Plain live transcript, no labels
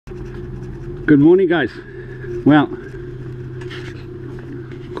Good morning, guys. Well,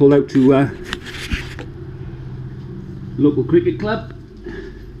 called out to local cricket club.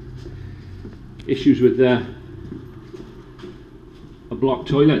 Issues with a blocked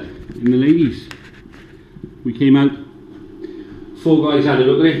toilet in the ladies. We came out, 4 guys had a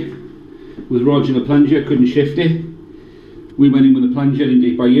look at it with rods and a plunger, couldn't shift it. We went in with a plunger and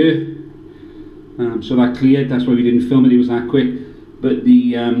did it by ear, so that cleared. That's why we didn't film it, it was that quick. But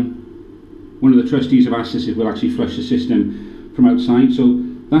the one of the trustees have asked us if we'll actually flush the system from outside, so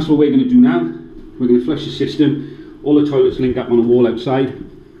that's what we're going to do now. We're going to flush the system. All the toilets link up on a wall outside,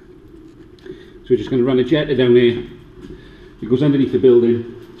 so we're just going to run a jetter down there. It goes underneath the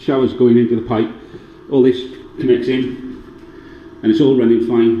building, showers going into the pipe, all this connects in and it's all running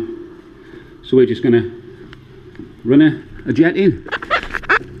fine, so we're just going to run a jet in.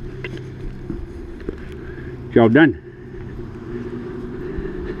 Job done.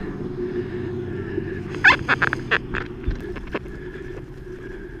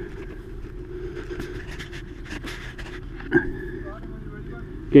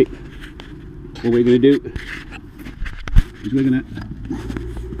 Okay, what we're going to do is we're going to,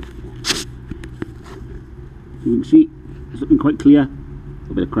 you can see it's looking quite clear,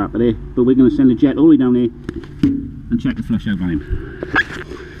 a bit of crap there, but we're going to send the jet all the way down there and check the flush out line.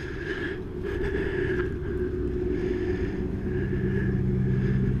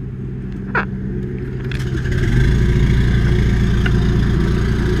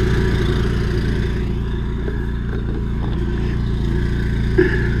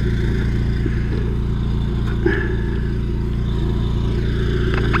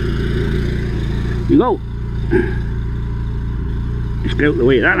 You go. Just get out the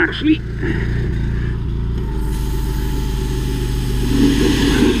way of that actually.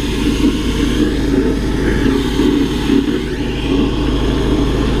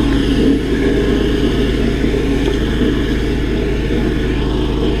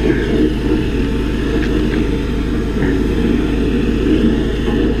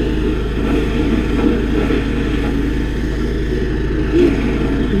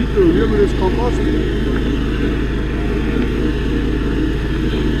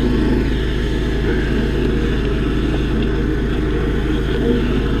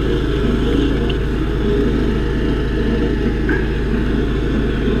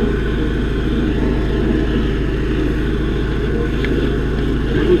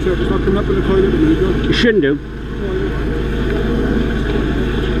 It's not coming up in the toilet. You shouldn't do.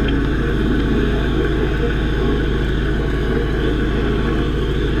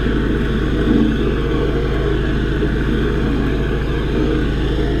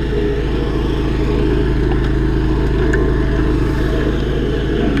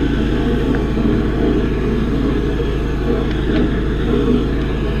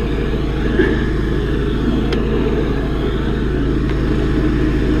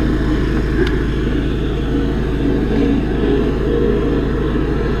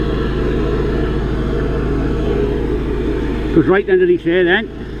 Goes right underneath there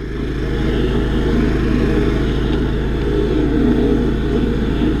then.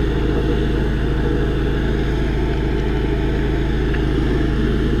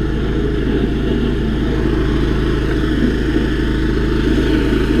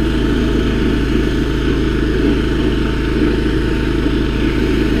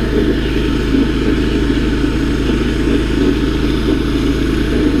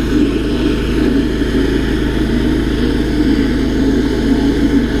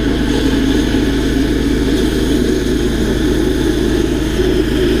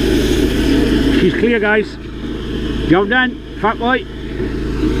 She's clear, guys. Job done. Fat boy.